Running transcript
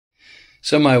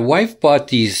So my wife bought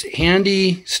these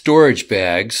handy storage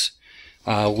bags.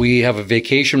 We have a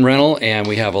vacation rental and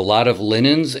we have a lot of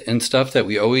linens and stuff that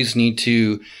we always need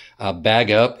to bag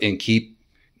up and keep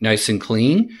nice and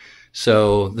clean.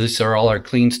 So these are all our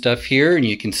clean stuff here, and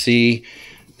you can see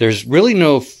there's really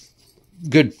no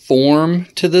good form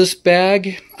to this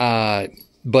bag,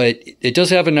 but it does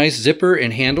have a nice zipper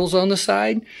and handles on the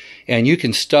side, and you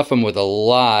can stuff them with a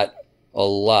lot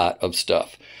of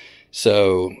stuff.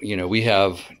 So, you know, we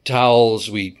have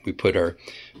towels, we put our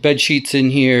bed sheets in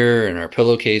here and our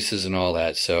pillowcases and all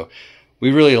that. So we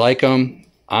really like them.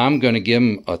 I'm going to give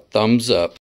them a thumbs up.